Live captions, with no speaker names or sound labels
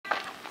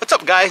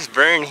up, guys?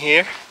 Vern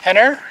here.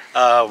 Gener?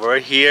 We're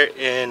here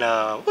in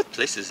what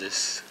place is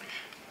this?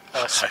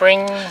 Good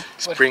Springs.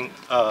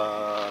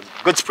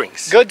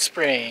 Good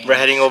Springs. We're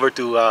heading over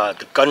to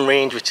the gun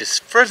range, which is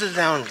further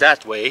down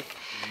that way.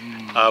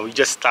 We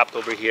just stopped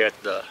over here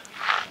at the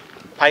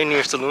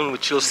Pioneer Saloon,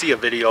 which you'll see a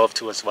video of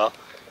too as well.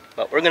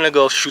 But we're gonna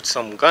go shoot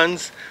some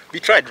guns. We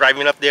tried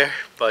driving up there,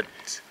 but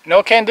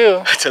no can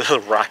do. It's a little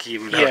rocky.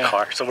 We got a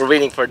car, so we're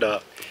waiting for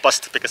the bus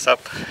to pick us up.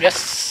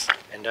 Yes.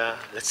 And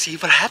let's see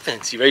what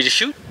happens. You ready to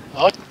shoot?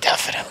 Oh,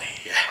 definitely.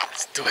 Yeah,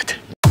 let's do it.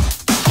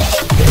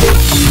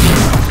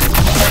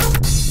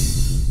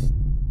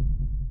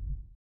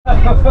 A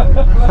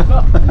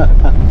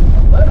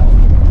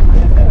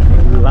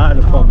lot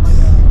of pumps.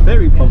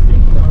 Very pumpy.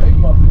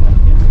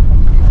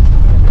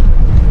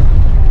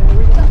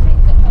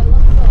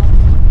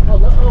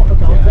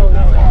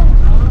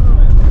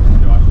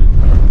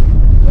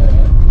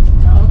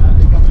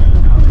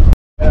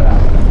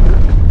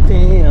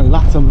 Damn,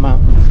 lots of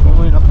mountains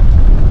going up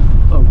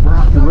a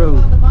rocky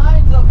road. The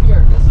mines up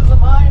here. This is a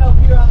mine up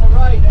here on the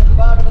right at the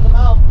bottom of the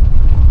mountain.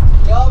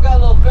 They all got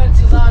little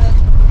fences on it.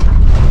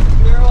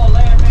 Bureau of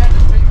Land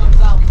Management comes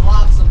out and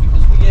blocks them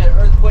because we get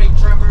earthquake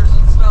tremors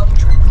and stuff.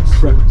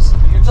 Tremors.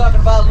 You're talking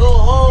about little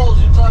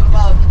holes. You're talking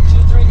about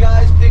 2-3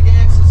 guys,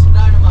 pickaxes, some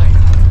dynamite.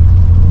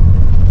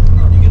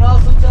 You can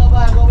also tell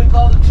by what we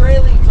call the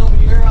trailings over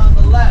here on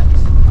the left.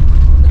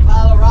 The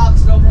pile of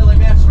rocks don't really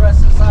match the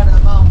rest of the side of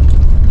the mountain.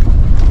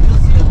 You'll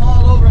see them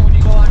all over when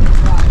you go on your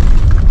drive.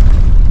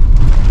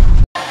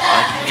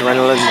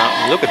 Adrenaline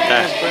Mountain. Look at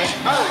that.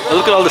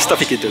 Look at all the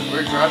stuff you can do.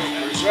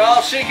 We're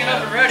all shaking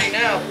up and ready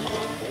now.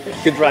 You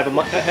can drive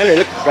a Henry,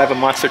 look, drive a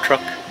monster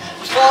truck.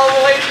 Just follow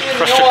the lady in the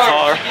Crush the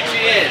car. Get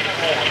you in.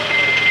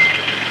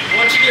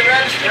 Once you get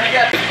registered, you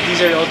got.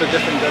 These are all the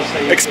different guns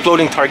that you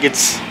Exploding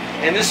targets.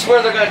 And this is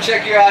where they're gonna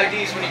check your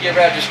IDs when you get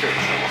registered.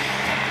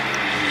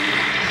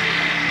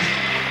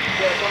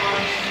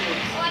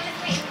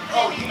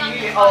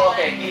 Oh,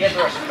 okay. He has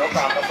the rest. No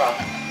problem. No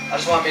problem. I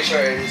just want to make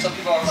sure. Some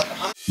people are like.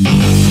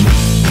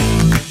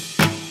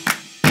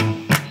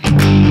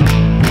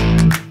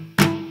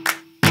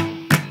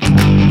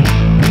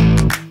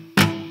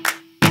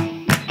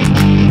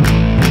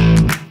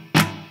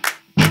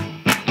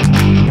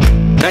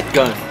 That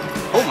gun.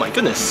 Oh my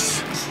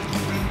goodness.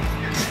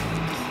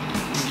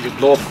 You can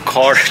blow up a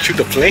car, shoot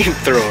a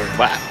flamethrower.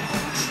 Wow.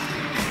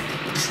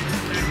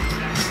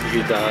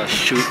 You could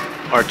shoot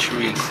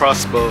archery and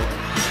crossbow.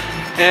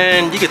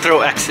 And you could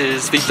throw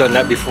axes. We've done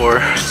that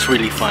before. It's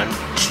really fun.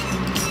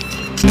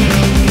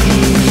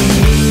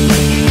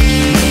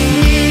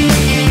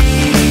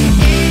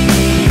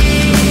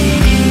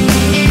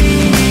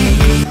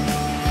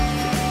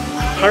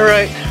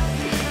 Alright.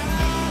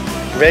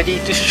 Ready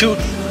to shoot.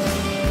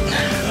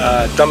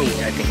 Dummy,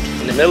 I think,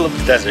 in the middle of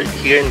the desert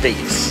here in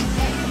Vegas.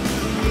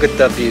 Look at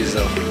the views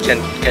though.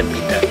 Can't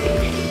beat that.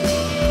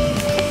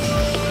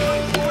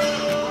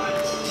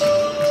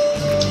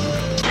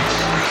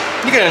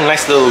 You get a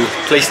nice little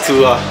place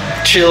to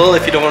chill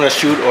if you don't want to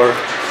shoot or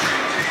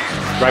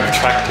drive a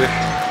tractor.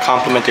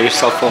 Compliment your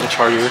cell phone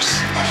chargers.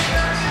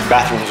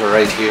 Bathrooms are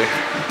right here.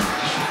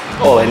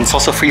 Oh, and it's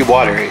also free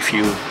water if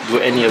you do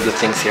any of the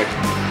things here.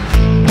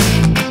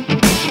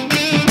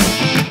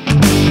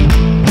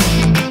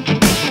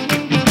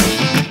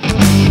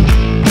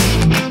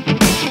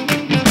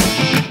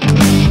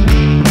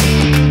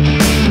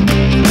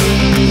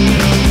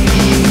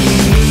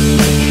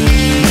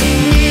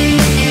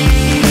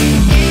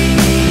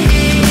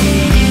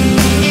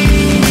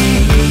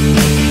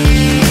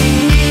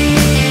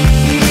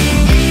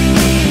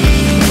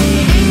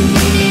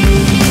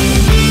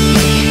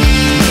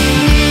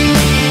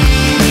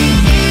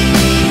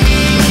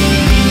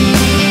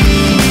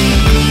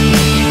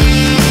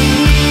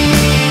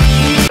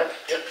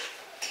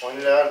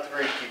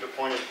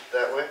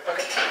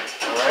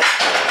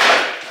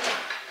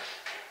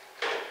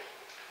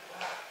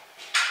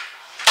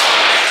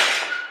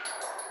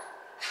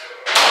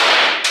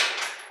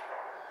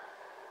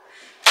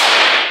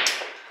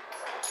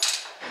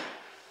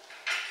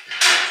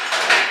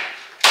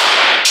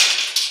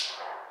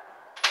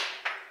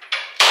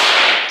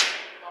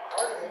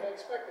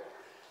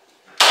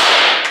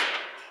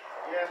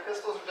 Yeah,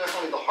 pistols are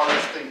definitely the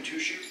hardest thing to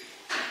shoot.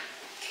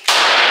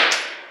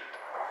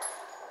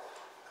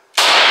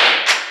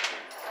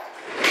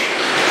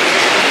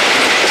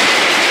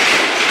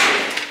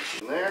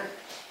 And there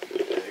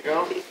you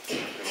go.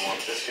 You're gonna want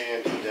this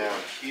hand down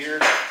here.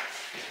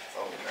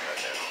 Oh, not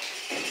down.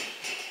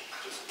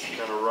 Just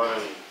kind of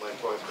run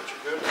lengthwise, but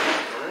you're good.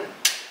 All right.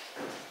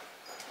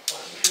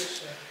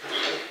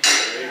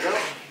 There you go.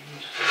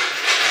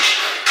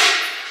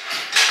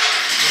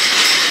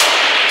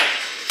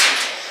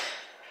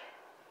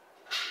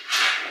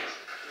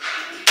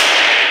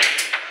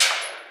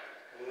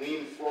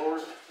 Lean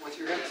forward with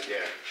your hips. Yeah.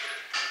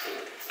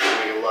 It'll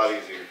make it a lot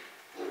easier.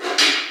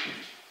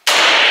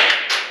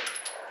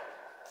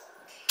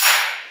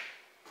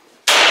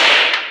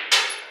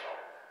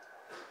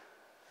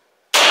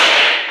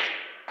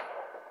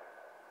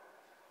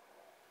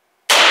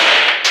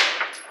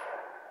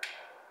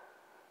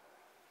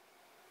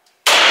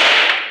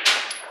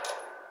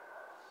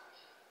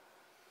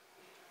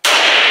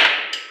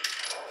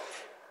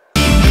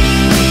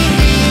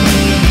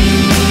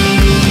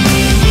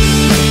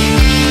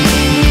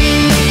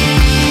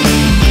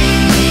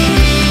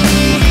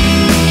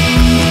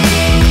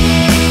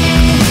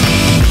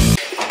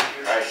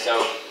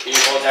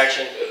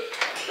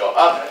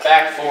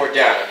 back, forward,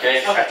 down,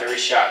 okay? After every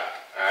shot,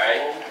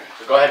 alright?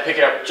 So go ahead and pick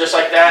it up just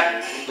like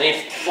that.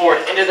 Lean forward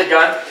into the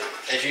gun.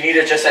 And if you need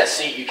to adjust that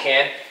seat, you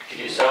can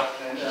do so.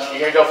 You're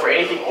going to go for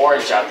anything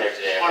orange out there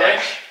today, okay?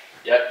 Orange?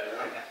 Yep.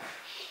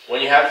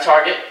 When you have the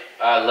target,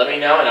 let me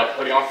know and I'll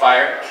put it on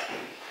fire.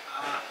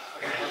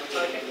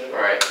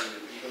 Alright.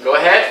 Go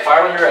ahead,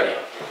 fire when you're ready.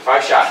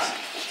 5 shots.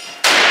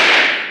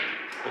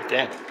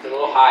 Damn. It's a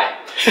little high.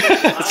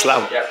 It's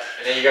loud. Yep.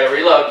 And then you got to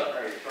reload.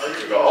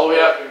 You go all the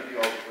way up.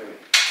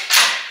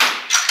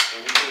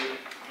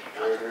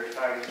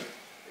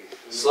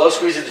 Slow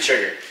squeeze of the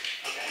trigger.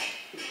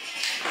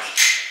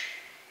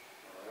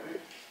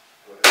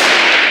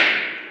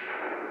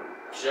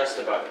 Just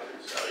above it.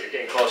 So you're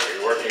getting closer.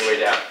 You're working your way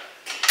down.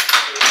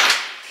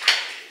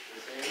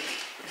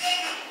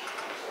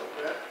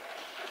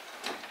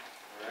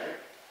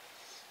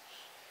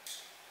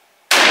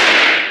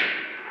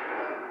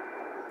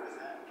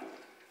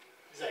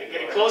 Is that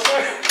getting closer?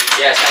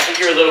 Yes, I think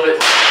you're a little bit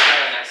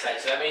high on that side.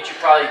 So that means you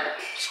probably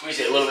squeeze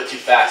it a little bit too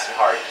fast and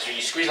hard. Because when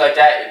you squeeze like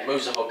that, it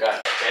moves the whole gun.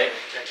 Okay?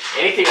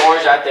 Anything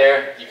orange out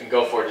there, you can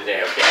go for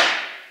today. Okay?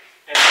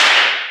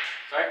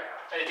 Sorry?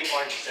 Anything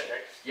orange you said,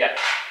 right? Yeah.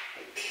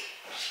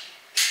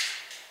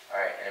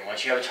 Alright, and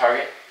once you have a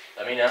target,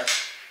 let me know. I'll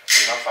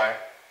put it on fire.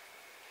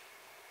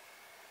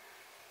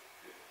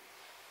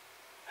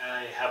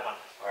 I have one.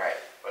 Alright,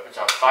 weapons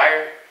on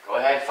fire. Go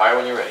ahead, fire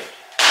when you're ready.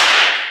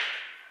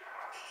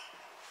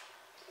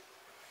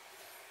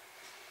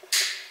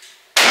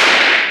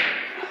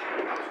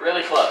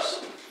 Really close.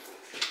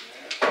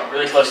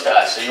 Really close to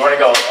us. So you want to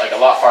go like a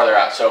lot farther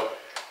out. So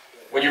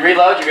when you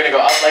reload, you're going to go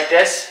up like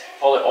this.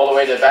 Hold it all the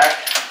way to the back.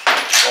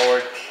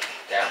 Forward.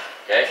 Down.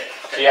 Okay?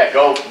 So yeah,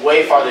 go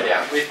way farther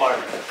down. Way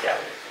farther. Yeah.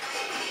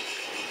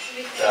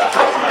 The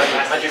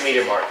 100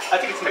 meter mark. I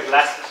think it's my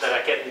glasses that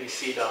I can't really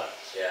see the...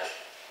 Yeah.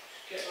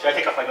 Should I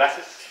take off my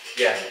glasses?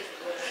 Yeah.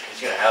 It's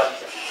going to help.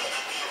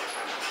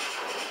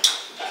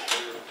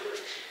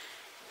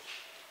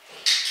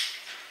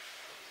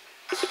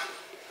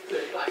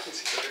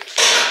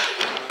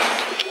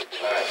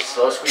 Alright,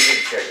 slow squeezing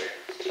the trigger.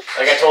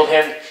 Like I told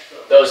him,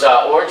 those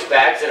orange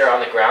bags that are on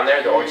the ground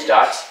there, the orange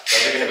dots,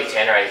 those are going to be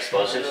tannerite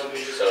explosives.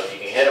 So if you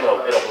can hit them,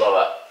 it'll blow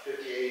up.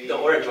 The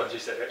orange ones you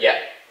said, right? Yeah.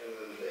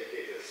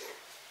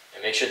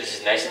 And make sure this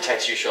is nice and tight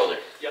to your shoulder.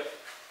 Yep.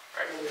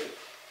 Alright.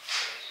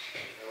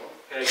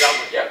 Okay, I got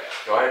one. Yep.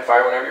 Go ahead and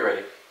fire whenever you're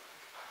ready.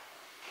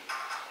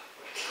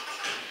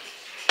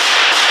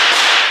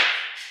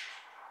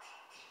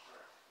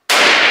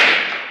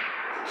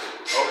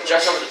 Oh,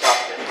 just over the top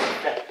of it.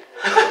 Okay.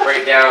 So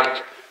break down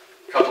a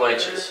couple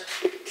inches.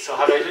 So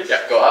how do I do this?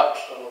 Yep, go up.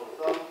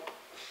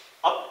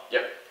 Up?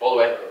 Yep, all the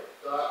way.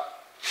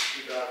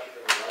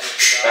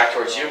 Back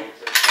towards you.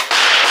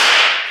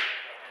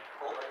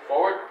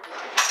 Forward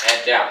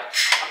and down.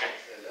 Okay.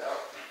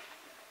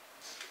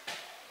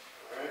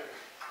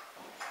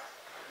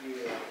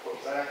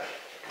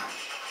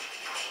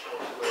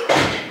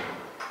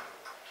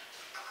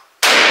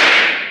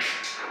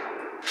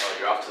 Oh,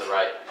 you're off to the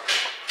right.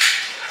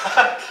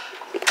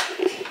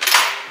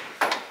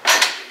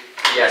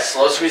 Yeah,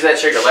 slow squeeze that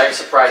trigger. Let it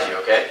surprise you,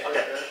 okay?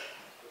 Okay.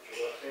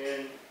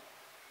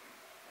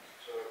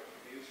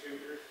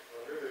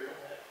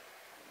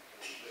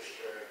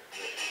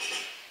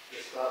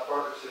 Stop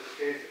partner just in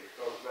case if it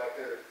comes back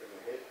there, it's going to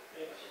hit.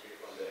 That's a big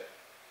one there.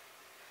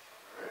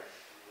 Alright,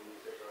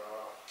 we'll take her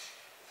off.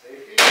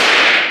 Safety.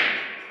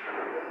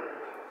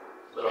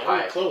 A little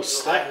high.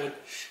 Close. That would.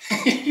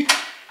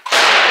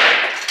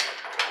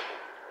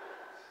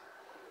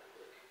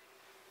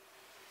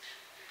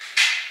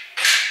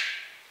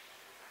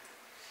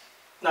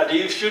 Now, do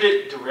you shoot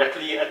it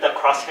directly at the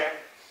crosshair?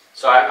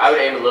 So I would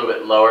aim a little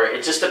bit lower.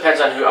 It just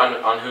depends on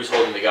who's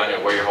holding the gun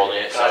and where you're holding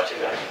it. So, Gotcha.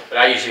 but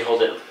I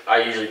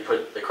usually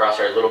put the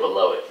crosshair a little bit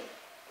below it.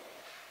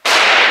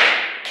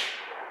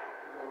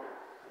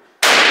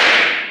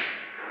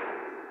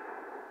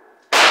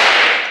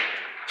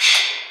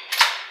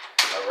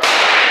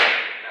 Alright.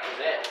 That was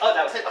it. Oh,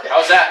 that was it. Okay. How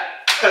was that?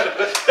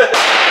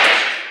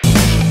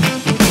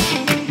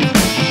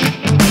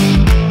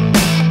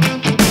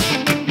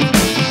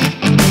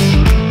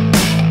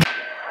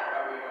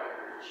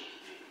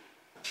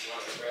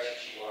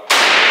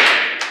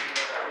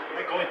 Am I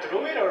going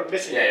through it or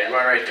missing Yeah, it? you're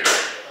going right through it.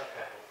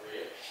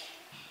 Okay.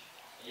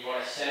 You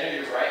want to center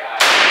your right eye.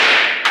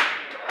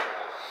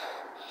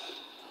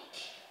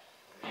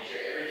 Make sure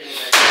everything is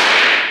nice.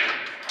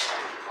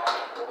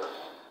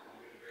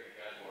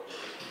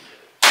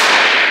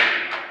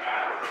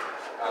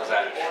 How's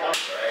that?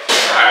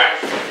 Alright.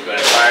 Go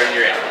ahead, fire and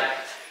you're in. We're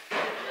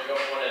going to go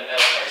for one of the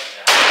metal parts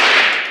now.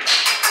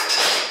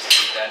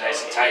 Keep that nice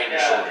and tight in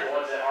your shoulder. The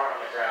ones that aren't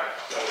on the ground.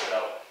 So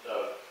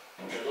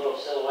the little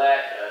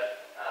silhouette.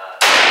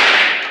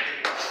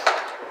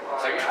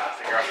 Second,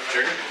 finger off the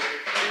trigger.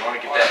 You want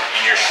to get that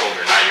in your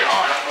shoulder, not your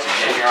arm. So you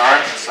get in your arm,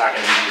 it's not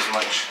going to give you as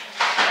much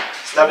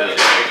stability.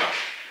 There you go.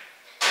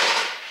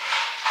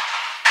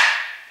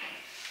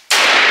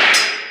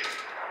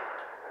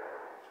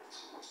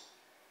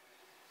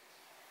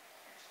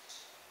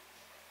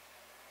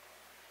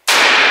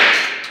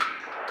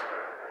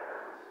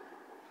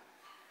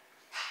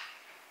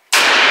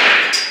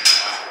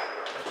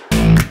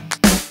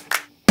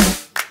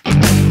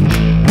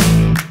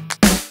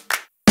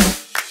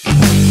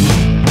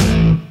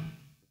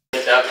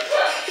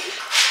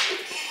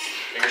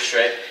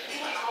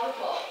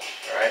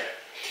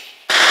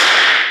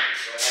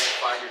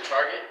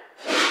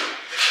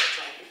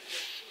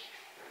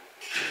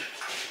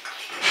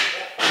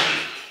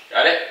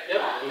 Got it?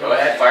 Yep. Go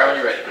ahead, fire when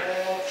you're ready.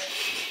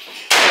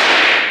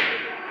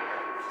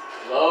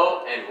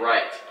 Low and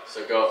right.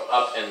 So go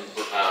up and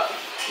left.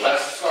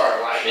 That's the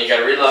scar. Why? Then you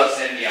gotta reload.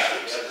 Send me out.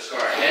 That's the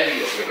scar.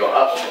 Heavy. So go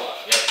up. Yep.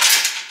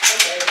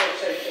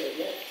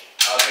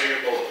 I'll do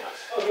your bullet.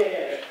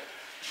 Okay.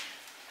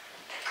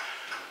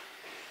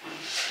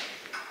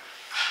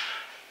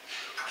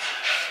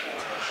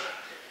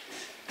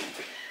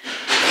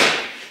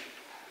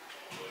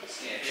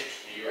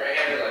 You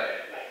right-handed, left-handed.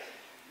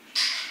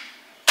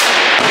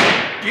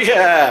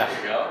 Yeah.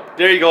 There you go.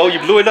 There you go. You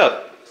blew it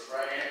up.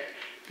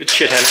 Good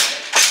shit, Henry.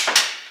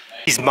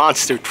 These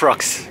monster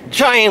trucks.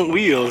 Giant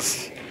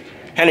wheels.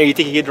 Henry, you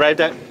think you could drive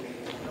that?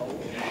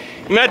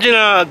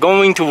 Imagine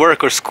going to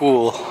work or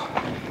school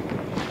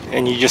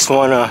and you just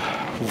want to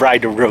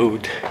ride the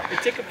road.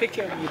 Take a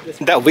picture of me.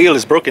 That wheel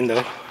is broken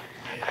though.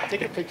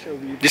 Take a picture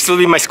of me. This will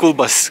be my school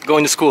bus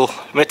going to school.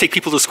 I'm gonna take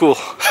people to school.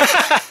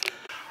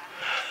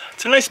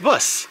 It's a nice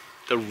bus.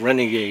 The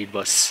Renegade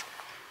bus.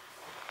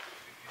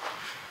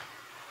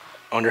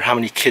 I wonder how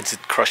many kids it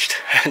crushed.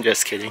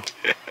 Just kidding.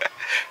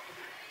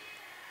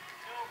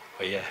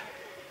 But yeah,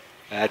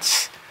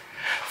 that's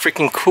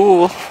freaking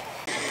cool.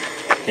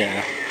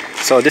 Yeah.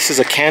 So this is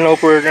a can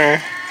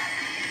opener.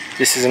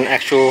 This is an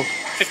actual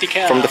 50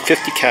 cal. from the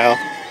 50 cal.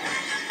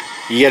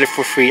 You get it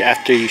for free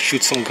after you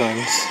shoot some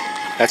guns.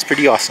 That's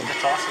pretty awesome.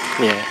 That's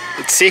awesome. Yeah.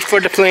 It's safe for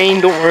the plane,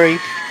 don't worry.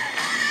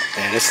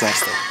 Yeah, that's nice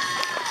though.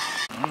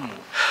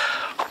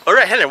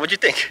 Alright, Henry, what'd you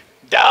think?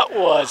 That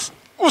was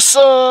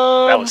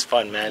awesome. That was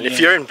fun, man. If Yeah.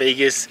 you're in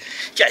Vegas,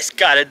 you guys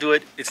gotta do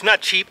it. It's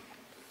not cheap.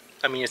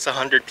 I mean, it's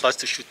 $100 plus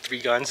to shoot 3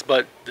 guns,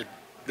 but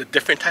the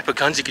different type of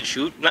guns you can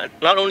shoot,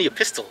 not only a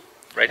pistol,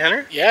 right,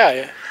 Henry?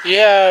 Yeah.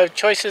 Yeah.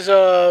 Choices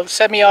of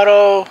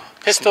semi-auto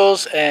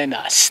pistols and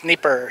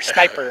snipers.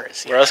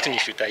 Where else can you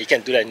shoot that? You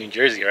can't do that in New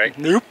Jersey, right?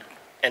 Nope.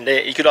 And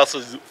you could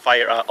also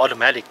fire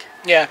automatic.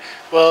 Yeah.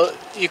 Well,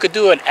 you could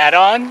do an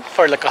add-on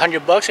for like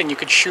 $100 and you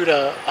could shoot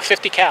a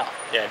 50 cal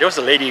Yeah, there was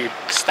a lady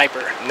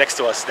sniper. next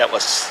to us that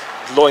was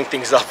blowing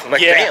things up. I'm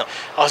like, Yeah. damn.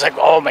 I was like,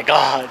 oh my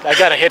god, I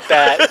gotta hit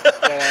that.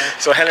 Yeah.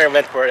 So Henry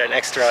went for an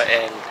extra,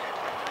 and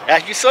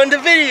as you saw in the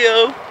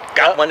video,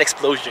 got one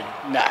explosion.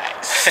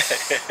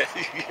 Nice.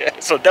 Yeah,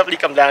 so definitely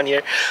come down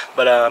here,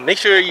 but make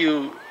sure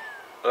you,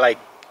 like,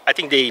 I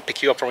think they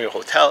pick you up from your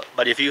hotel,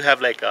 but if you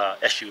have like a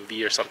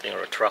SUV or something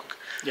or a truck,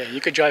 Yeah,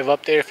 you could drive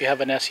up there if you have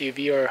an SUV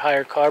or a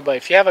higher car, but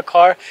if you have a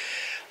car,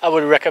 I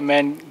would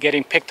recommend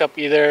getting picked up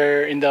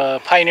either in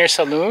the Pioneer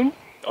Saloon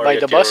Or by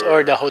at the bus your-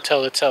 or the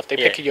hotel itself. They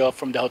pick Yeah. you up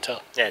from the hotel.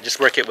 yeah, just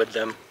work it with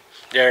them.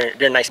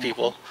 They're nice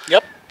people.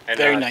 Yep, And,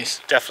 very nice.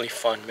 Definitely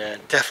fun, man.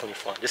 Definitely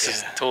fun. This is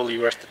Yeah. totally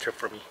worth the trip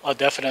for me. Oh,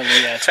 definitely,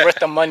 yeah. It's worth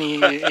the money,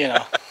 you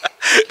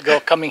know,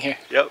 coming here.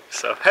 Yep.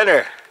 So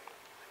Henry,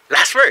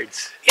 last words.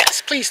 Yes,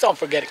 please don't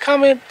forget to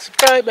comment,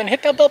 subscribe, and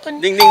hit that bell button.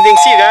 Ding, ding, ding.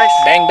 See you guys.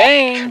 Bang,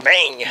 bang.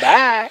 Bang.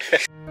 Bye.